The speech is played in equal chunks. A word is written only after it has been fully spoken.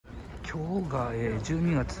今日が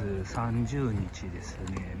12月30日です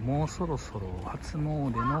ね。もうそろそろ初詣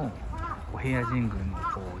の平野神宮の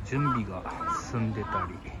準備が進んでた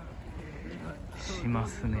りしま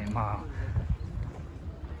すね。まあ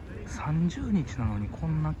30日なのにこ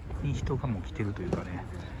んなに人がもう来てるというかね、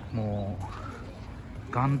も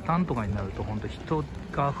う元旦とかになると本当人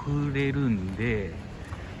が溢れるんで、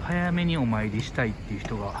早めにお参りしたいっていう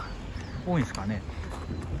人が多いんですかね。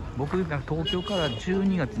僕東京から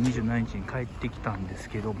12月27日に帰ってきたんです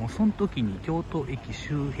けども、その時に京都駅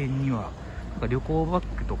周辺にはなんか旅行バ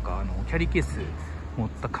ッグとかキャリーケース持っ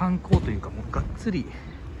た観光というか、もうがっつり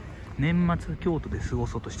年末京都で過ご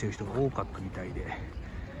そうとしてる人が多かったみたいで、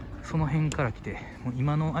その辺から来てもう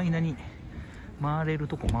今の間に回れる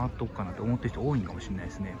とこ回っとくかなと思ってる人多いんかもしれない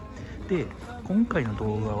ですね。で、今回の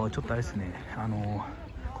動画はちょっとあれですね、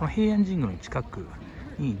この平安神宮の近く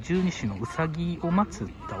に十二支のうさぎを祀っ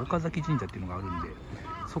た岡崎神社っていうのがあるんで、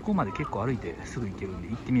そこまで結構歩いてすぐ行けるんで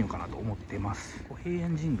行ってみようかなと思ってます。平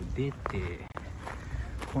安神宮出て、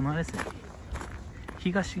このあれですね、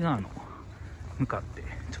東側の向かって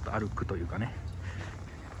ちょっと歩くというかね、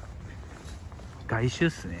外周で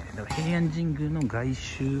すね。だから平安神宮の外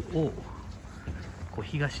周をこう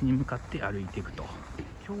東に向かって歩いていくと。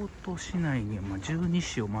京都市内には十二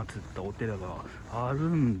支を祀ったお寺がある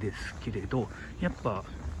んですけれど、やっぱ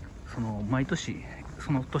その毎年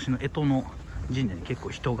その年の干支の神社に結構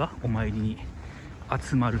人がお参りに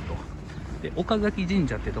集まると。で、岡崎神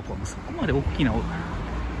社ってところもそこまで大きな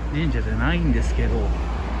神社じゃないんですけど、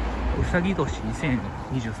うさぎ年、2023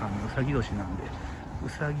年うさぎ年なんで、う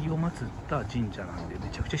さぎを祀った神社なんでめ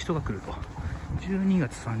ちゃくちゃ人が来ると。12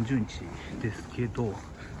月30日ですけど、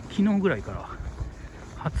昨日ぐらいから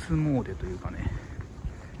初詣というかね、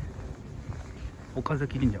岡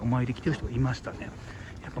崎神社お参り来てる人がいましたね。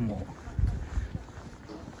やっぱも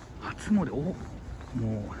う初詣も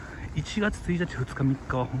う1月1日2日3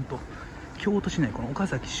日は本当京都市内この岡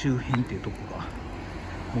崎周辺っていうとこ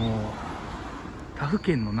がもう他府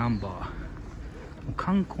県のナンバー、もう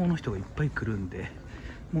観光の人がいっぱい来るんで、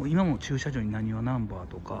もう今も駐車場になにわナンバー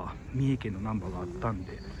とか三重県のナンバーがあったん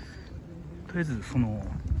で、とりあえずその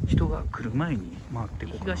人が来る前に回って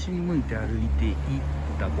こう東に向いて歩いていっ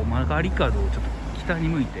た曲がり角をちょっと北に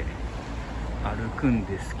向いて歩くん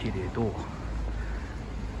ですけれど、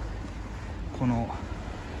この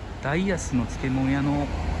大安の漬物屋の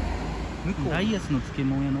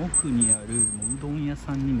奥にあるもううどん屋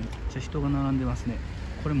さんにめっちゃ人が並んでますね。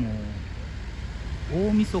これもう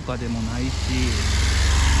大晦日でもないし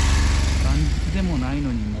元日でもない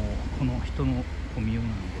のに、もうこの人の混みような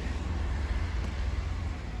ん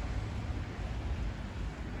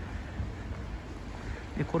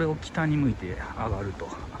で、これを北に向いて上がると。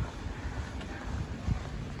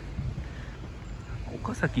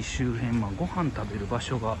岡崎周辺、ご飯食べる場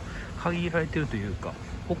所が限られてるというか、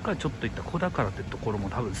ここからちょっと行った小宝ってところも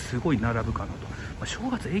多分すごい並ぶかなと。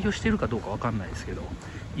正月営業してるかどうかわかんないですけど、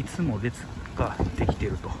いつも列ができて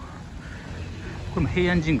ると。これも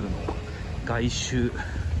平安神宮の外周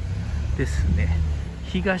ですね。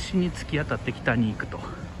東に突き当たって北に行くと。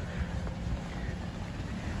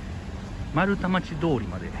丸太町通り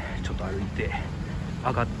までちょっと歩いて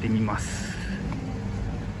上がってみます。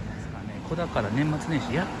小宝年末年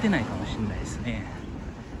始やってないかもしれないですね。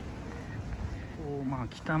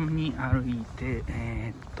北に歩いて、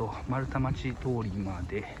丸太町通りま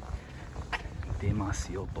で出ま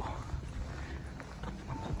すよと。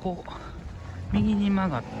ここ右に曲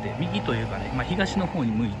がって、右というかね、東の方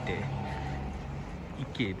に向いて行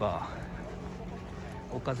けば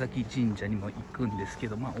岡崎神社にも行くんですけ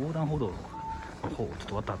ど、横断歩道の方をち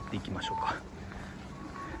ょっと渡っていきましょうか。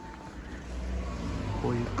こ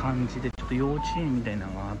ういう感じでちょっと幼稚園みたいな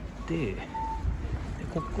のがあって、で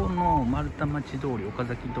ここの丸太町通り、岡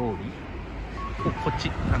崎通りをこっ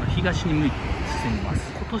ち東に向いて進みま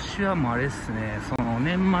す。今年はもうあれですね、その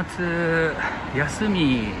年末休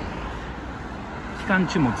み期間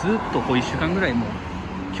中もずっとこう1週間ぐらいも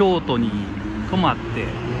京都で泊まって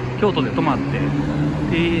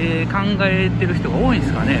で考えてる人が多いんで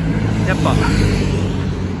すかね。やっぱ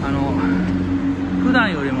普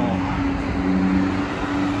段よりも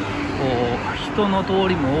こう人の通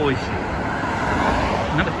りも多いし、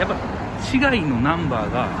なんかやっぱ市外のナンバ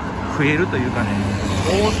ーが増えるというかね、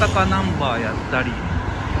大阪ナンバーやったり、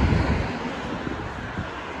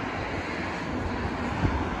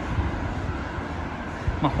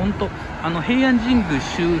本当平安神宮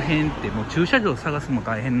周辺ってもう駐車場探すのも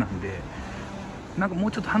大変なんで、なんかも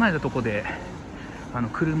うちょっと離れたとこで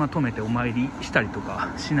車止めてお参りしたりとか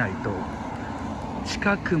しないと、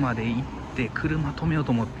近くまで行って車止めよう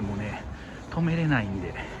と思ってもね止めれないん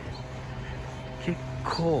で、結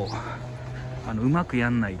構うまくや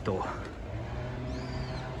んないと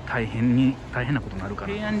大変なことになるか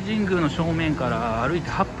ら。平安神宮の正面から歩いて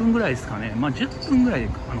8分ぐらいですかね、まあ、10分ぐらいで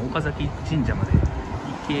岡崎神社まで行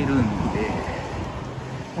けるんで、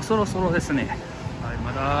もうそろそろですね。はい、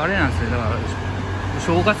まだあれなんですね。だからお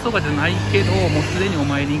正月とかじゃないけど、もうすでにお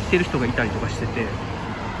参りに来てる人がいたりとかしてて、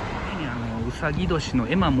うさぎ年の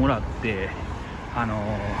絵馬もらって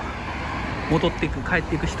帰っ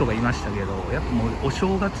ていく人がいましたけど、やっぱもうお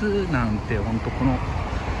正月なんて本当この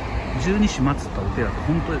十二支祀ったお寺って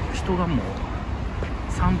本当人がもう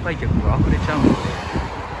参拝客が溢れちゃうんで、だか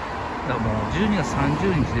らもう12月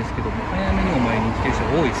30日ですけども、早めにお参りに来てる人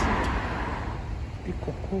が多いですね。で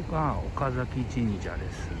ここが岡崎神社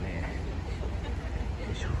ですね。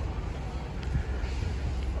よいしょ。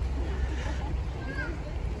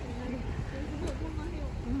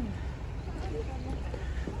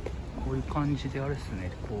こういう感じであれです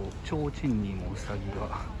ね、こう提灯にもうさぎ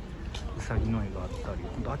の絵があったり、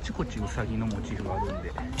あちこちうさぎのモチーフがあるんで、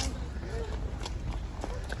い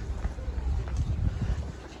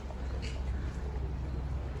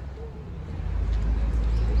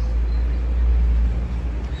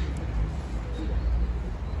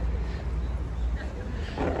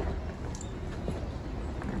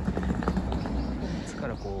つか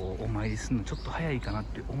らこうお参りするのちょっと早いかなっ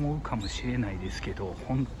て思うかもしれないですけど、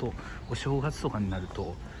本当お正月とかになる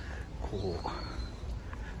とこ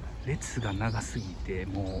う列が長すぎて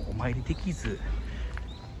もうお参りできず、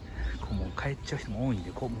こうもう帰っちゃう人も多いん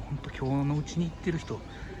で、こうもう本当今日のうちに行ってる人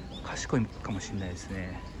賢いかもしれないです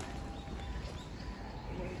ね。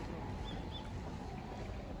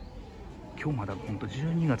今日まだ本当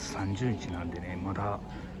12月30日なんでね、まだ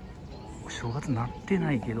お正月なって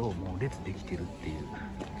ないけどもう列できてるっていう。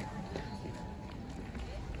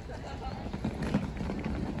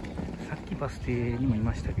さっきバス停にもい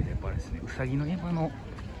ましたけど、やっぱあれですね、うさぎの絵馬の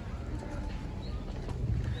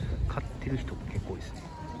買ってる人結構多いですね。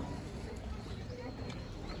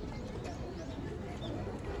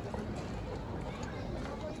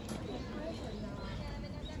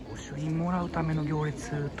御朱印もらうための行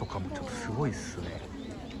列とかもちょっとすごいっすね。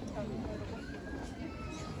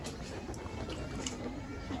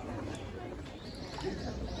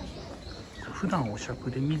普段お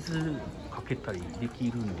酌で水かけたりで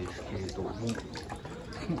きるんですけれども、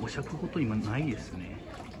そのお酌ごと今ないですね。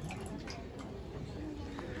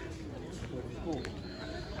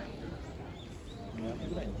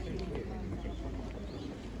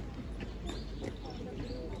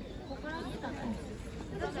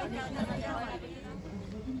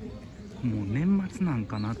もう年末なん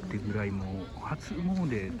かなってぐらい、もう初詣、も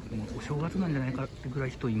うお正月なんじゃないかってぐら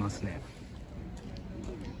い人いますね。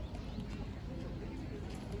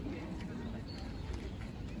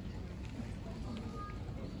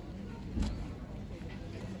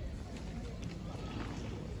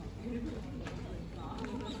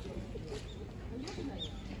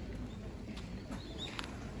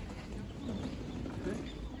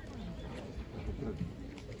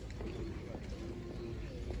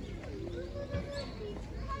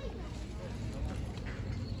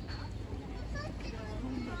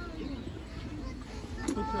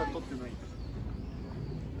撮ってない。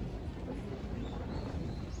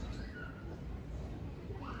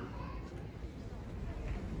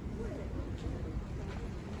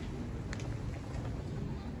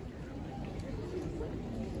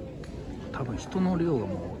多分人の量が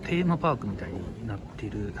もうテーマパークみたいになって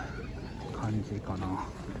る感じかな。ウ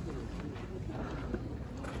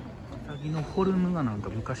サギのフォルムがなんか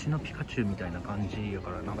昔のピカチュウみたいな感じやか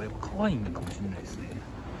ら、なんかやっぱ可愛いんかもしれないですね。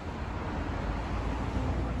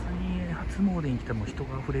初詣に来ても人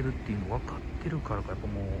が溢れるっていうの分かってるからか、やっぱ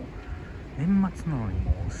もう年末なのに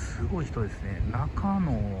もうすごい人ですね。中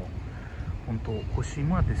の本当御朱印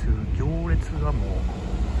もらってする行列がもう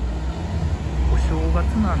お正月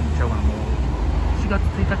なんちゃうかな、もう4月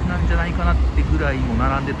1日なんじゃないかなってぐらいも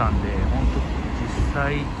並んでたんで、本当実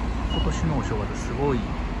際今年のお正月すごい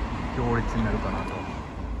行列になるかなと。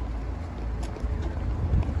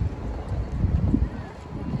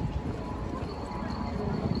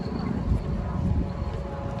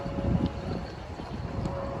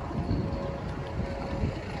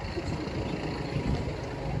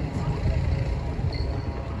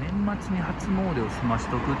年末に初詣を済まし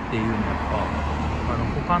とくっていうのはやっ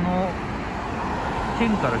ぱ他の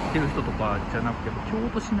県から来てる人とかじゃなくて、やっぱ京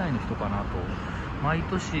都市内の人かなと。毎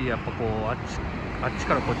年やっぱこうあっち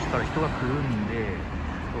からこっちから人が来るんで、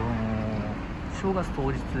正月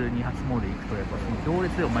当日に初詣行くとやっぱその行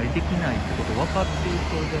列でお参りできないってことを分かっている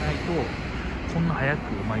人じゃないとこんな早く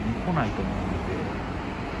お参りに来ないと思うので、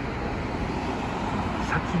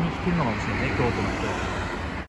先に来てるのかもしれないね、京都の人は。